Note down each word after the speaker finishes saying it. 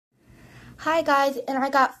Hi guys, and I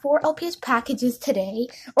got 4 LPS packages today,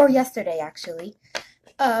 or yesterday actually.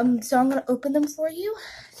 So I'm gonna open them for you.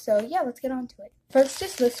 So yeah, let's get on to it. First,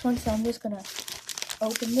 just this one. So I'm just gonna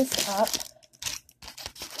open this up.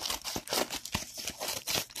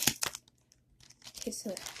 Okay,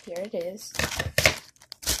 so here it is.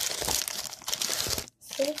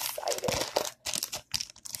 So excited.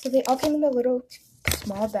 So they all came in the little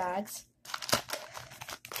small bags.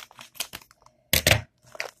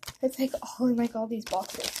 It's like all in all these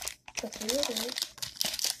boxes. So here it is.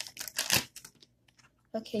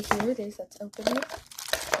 Okay, here it is. Let's open it.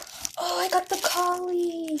 Oh, I got the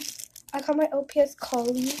collie. I got my LPS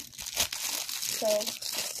collie. So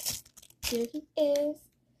here he is.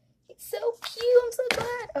 He's so cute. I'm so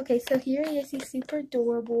glad. Okay, so here he is. He's super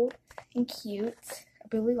adorable and cute. I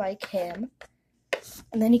really like him.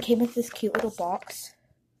 And then he came with this cute little box.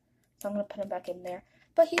 So I'm gonna put him back in there.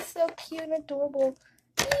 But he's so cute and adorable.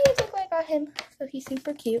 I'm so glad I got him. So he's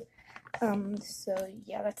super cute. So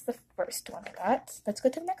yeah, that's the first one I got. Let's go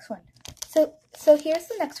to the next one. So here's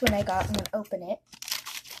the next one I got. I'm gonna open it.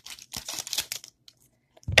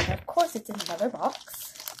 And of course, it's in another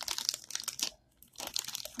box.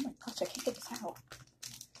 Oh my gosh, I can't get this out.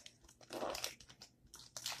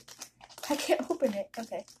 I can't open it.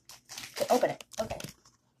 Okay. So open it. Okay.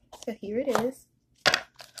 So here it is.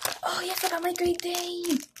 Oh yes, I got my Great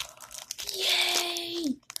Dane.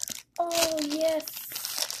 Yay! Oh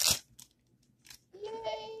yes.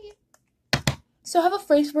 Yay! So I have a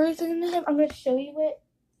phrase version of him. I'm gonna show you it.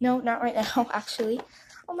 No, not right now, actually.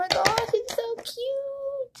 Oh my gosh, he's so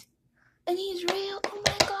cute. And he's real. Oh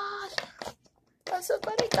my gosh. I'm so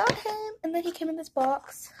glad I got him. And then he came in this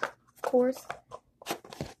box, of course.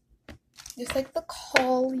 Just like the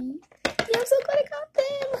collie. Yeah, I'm so glad I got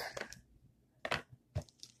them.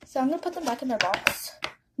 So I'm gonna put them back in their box.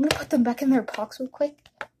 I'm gonna put them back in their box real quick.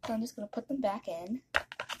 So I'm just gonna put them back in.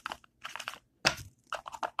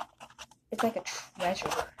 It's like a treasure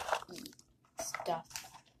stuff.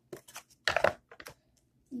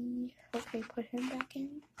 Okay, put him back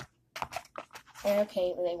in. And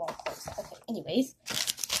okay, they won't close. Okay, anyways.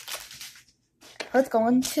 Let's go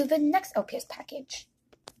on to the next LPS package.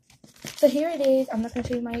 So here it is. I'm not going to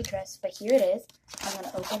show you my address, but here it is. I'm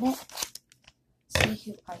going to open it.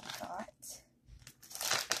 See who I got.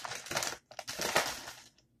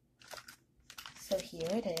 So here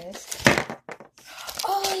it is.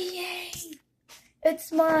 Oh, yay!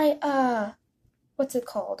 It's my, what's it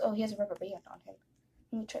called? Oh, he has a rubber band on him.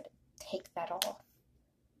 Let me try to take that off.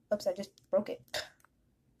 Oops, I just broke it.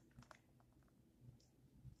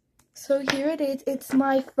 So here it is. It's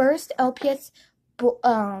my first LPS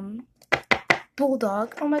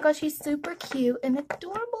bulldog. Oh my gosh, he's super cute and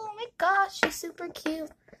adorable. Oh my gosh, he's super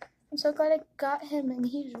cute. I'm so glad I got him and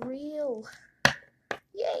he's real.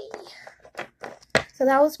 Yay! So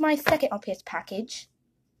that was my second LPS package.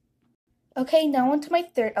 Okay, now on to my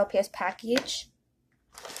third LPS package.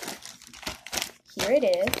 Here it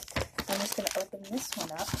is. I'm just going to open this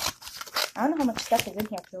one up. I don't know how much stuff is in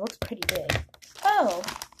here because it looks pretty big. Oh,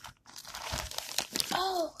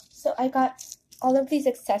 so I got all of these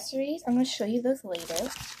accessories. I'm going to show you those later.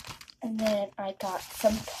 And then I got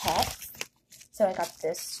some pets. So I got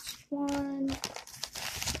this one.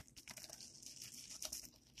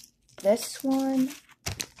 This one.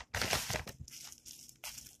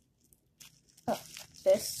 Oh,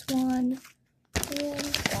 this one. And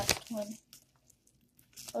that one.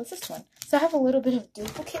 Oh, it's this one. So I have a little bit of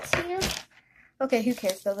duplicates here. Okay, who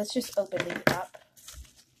cares though? Let's just open these up.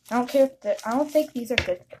 I don't care if I don't think these are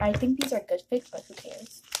good. I think these are good fits, but who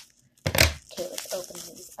cares? Okay, let's open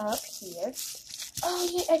these up here. Oh,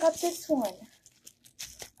 yeah, I got this one.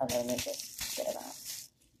 Okay, let me just get it out.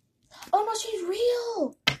 Oh, no, she's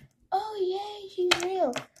real. Oh, yay, she's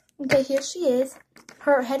real. Okay, here she is.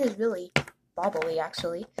 Her head is really bobbly,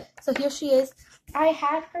 actually. So here she is. I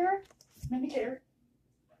had her. Let me get her.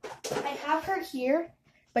 I have her here,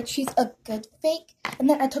 but she's a good fake. And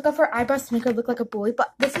then I took off her eyebrows to make her look like a boy.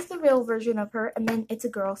 But this is the real version of her. And then it's a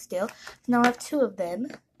girl still. Now I have 2 of them.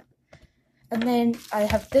 And then I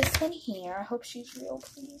have this one here. I hope she's real.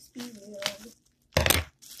 Please be real.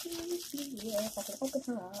 Please be real. If I can open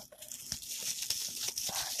her up.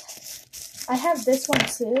 I have this one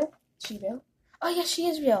too. Is she real? Oh, yeah, she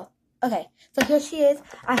is real. Okay, so here she is.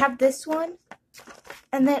 I have this one.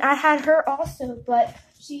 And then I had her also, but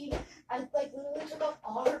I literally took off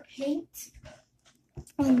all her paint.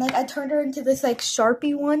 And I turned her into this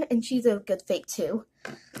Sharpie one, and she's a good fake too.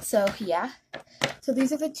 So yeah. So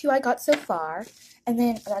these are the 2 I got so far. And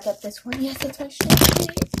then I got this one. Yes, it's my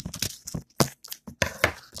Sharpie.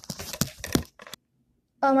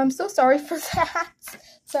 I'm so sorry for that.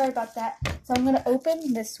 Sorry about that. So I'm going to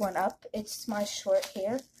open this one up. It's my short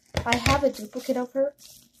hair. I have a duplicate of her.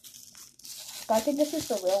 But I think this is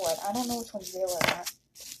the real one. I don't know which one's real or not.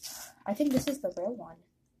 I think this is the real one.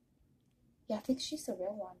 Yeah, I think she's the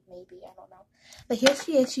real one. Maybe. I don't know. But here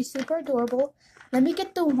she is. She's super adorable. Let me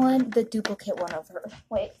get the duplicate one of her.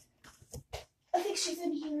 Wait. I think she's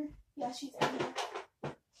in here. Yeah, she's in here.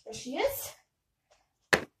 There she is.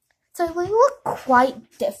 So they look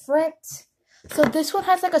quite different. So this one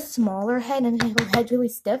has like a smaller head and her head's really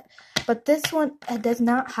stiff. But this one does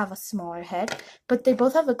not have a smaller head. But they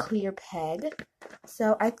both have a clear peg.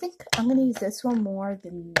 So I think I'm going to use this one more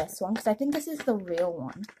than this one. Because I think this is the real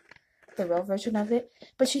one. The real version of it.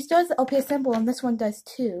 But she still has the LPS symbol and this one does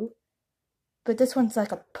too. But this one's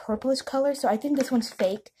like a purplish color. So I think this one's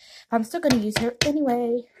fake. I'm still going to use her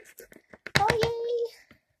anyway. Oh,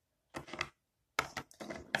 yay!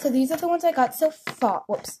 So these are the ones I got so far.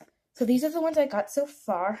 Whoops. So these are the ones I got so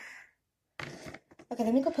far. Okay,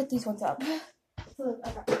 let me go put these ones up. So look,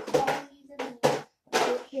 I got collies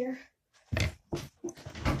right here.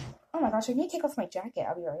 Oh my gosh, I need to take off my jacket.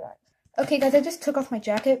 I'll be right back. Okay, guys, I just took off my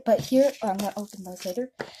jacket, but here, I'm going to open those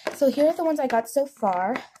later. So here are the ones I got so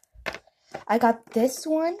far. I got this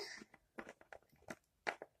one.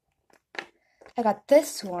 I got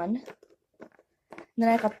this one. And then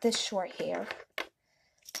I got this short hair.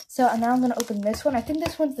 So now I'm going to open this one. I think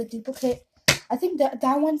this one's the duplicate. I think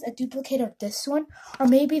that one's a duplicate of this one. Or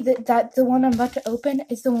maybe the one I'm about to open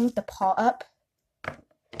is the one with the paw up.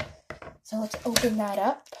 So let's open that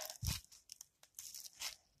up.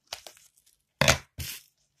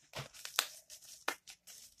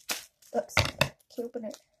 Oops. Can't open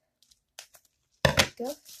it. There we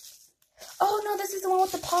go. Oh no, this is the one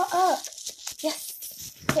with the paw up.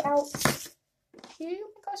 Yes. Get out. Oh my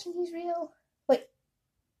gosh, and he's real. Wait.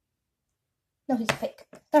 No, he's a fake.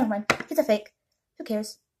 Never mind. He's a fake. Who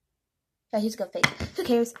cares? Yeah, he's a good fake. Who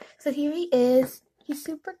cares? So here he is. He's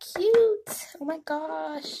super cute. Oh my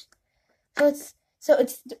gosh. So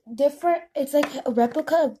it's different. It's like a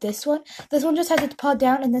replica of this one. This one just has its paw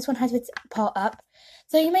down, and this one has its paw up.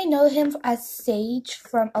 So you may know him as Sage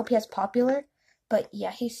from LPS Popular. But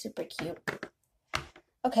yeah, he's super cute.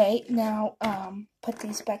 Okay, now put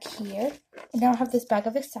these back here. And now I have this bag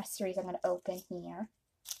of accessories I'm going to open here.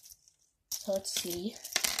 So let's see.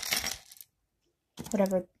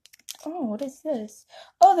 Whatever. Oh, what is this?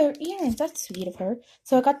 Oh, they're earrings. That's sweet of her.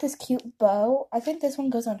 So I got this cute bow. I think this one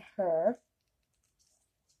goes on her.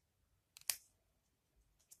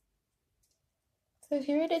 So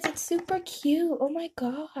here it is. It's super cute. Oh my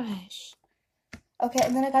gosh. Okay,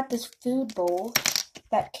 and then I got this food bowl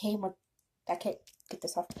that came with... I can't get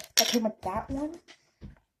this off. That came with that one.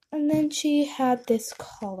 And then she had this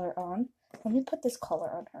collar on. Let me put this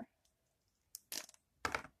collar on her.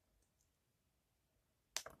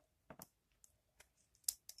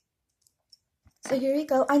 So here we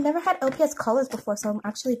go. I never had LPS collars before, so I'm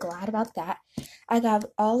actually glad about that. I got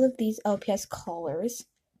all of these LPS collars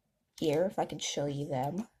here, if I can show you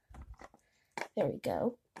them. There we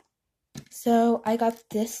go. So I got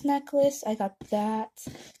this necklace, I got that,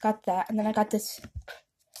 and then I got this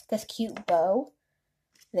cute bow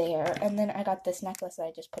there, and then I got this necklace that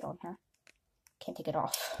I just put on her. Can't take it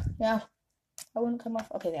off. No, I wouldn't come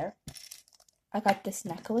off. Okay, there. I got this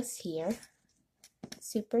necklace here.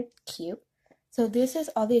 Super cute. So this is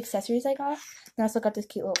all the accessories I got. And I also got this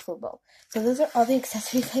cute little food bowl. So those are all the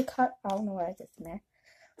accessories I got. I don't know what I did in there.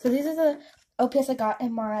 So these are the LPS I got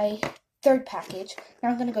in my third package. Now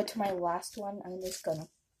I'm going to go to my last one.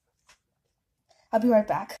 I'll be right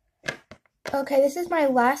back. Okay, this is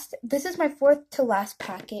my fourth to last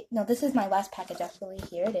packet. No, this is my last package actually.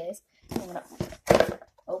 Here it is. I'm going to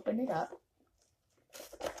open it up.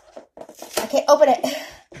 I can't open it.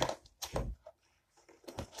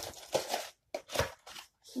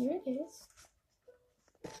 Here it is.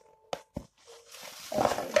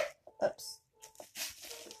 Okay. Oops.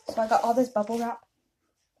 So I got all this bubble wrap.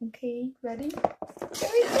 Okay, ready? There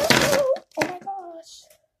we go! Oh my gosh.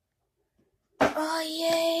 Oh,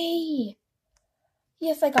 yay!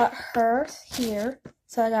 Yes, I got her here.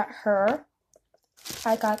 So I got her.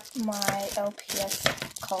 I got my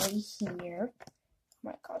LPS collie here. Oh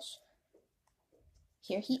my gosh.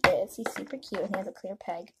 Here he is. He's super cute and he has a clear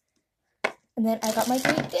peg. And then I got my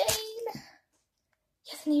Great Dane.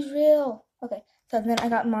 Yes, and he's real. Okay, so then I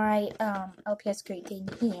got my LPS Great Dane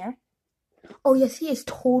here. Oh, yes, he is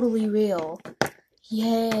totally real.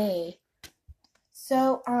 Yay.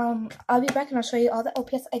 So, I'll be back and I'll show you all the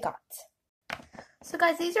LPS I got. So,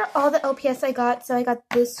 guys, these are all the LPS I got. So, I got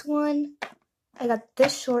this one. I got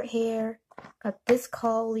this short hair. Got this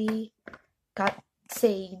collie. Got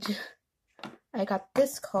Sage. I got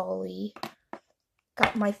this collie.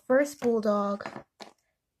 Got my first bulldog.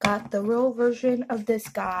 Got the real version of this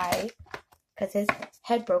guy. Because his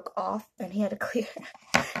head broke off and he had to clear.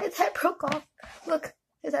 His head broke off. Look,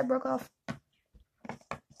 his head broke off.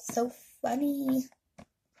 So funny.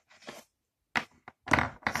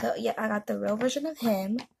 So yeah, I got the real version of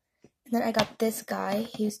him. And then I got this guy.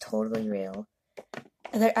 He's totally real.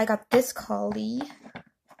 And then I got this collie.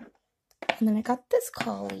 And then I got this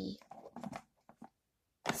collie.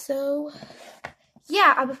 So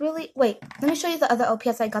yeah, I was really... Wait, let me show you the other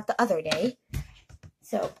LPS I got the other day.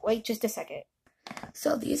 So, wait just a second.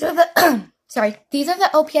 So, these are the... sorry. These are the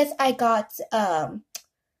LPS I got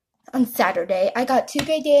on Saturday. I got 2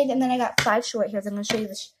 Great Danes, and then I got 5 short hairs. I'm going to show you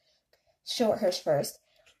the short hairs first.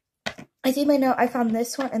 As you may know, I found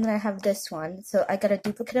this one, and then I have this one. So, I got a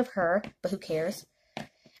duplicate of her, but who cares?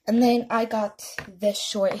 And then I got this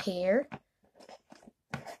short hair.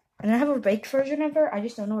 And I have a baked version of her. I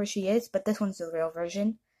just don't know where she is, but this one's the real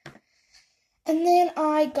version. And then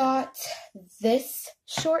I got this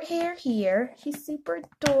short hair here. He's super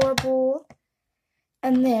adorable.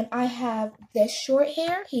 And then I have this short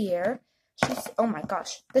hair here. Oh my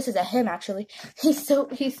gosh, this is a him actually. He's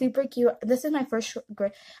super cute. This is my first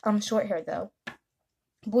short hair though.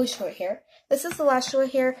 Boy short hair. This is the last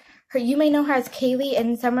short hair. You may know her as Kaylee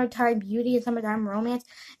in Summertime Beauty and Summertime Romance,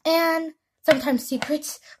 and Sometimes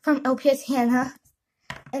Secrets from LPS Hannah.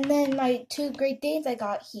 And then my 2 Great Danes I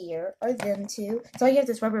got here are them two. So I have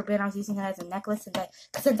this rubber band. I was using it as a necklace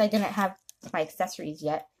since I didn't have my accessories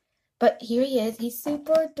yet. But here he is. He's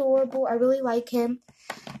super adorable. I really like him.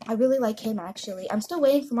 I really like him actually. I'm still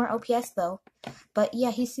waiting for more LPS though. But yeah,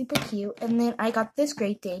 he's super cute. And then I got this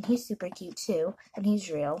Great Dane. He's super cute too. And he's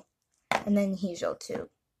real. And then he's real too.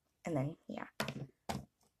 And then yeah.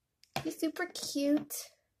 He's super cute.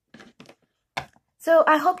 So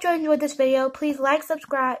I hope you enjoyed this video. Please like,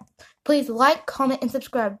 comment, and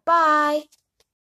subscribe. Bye!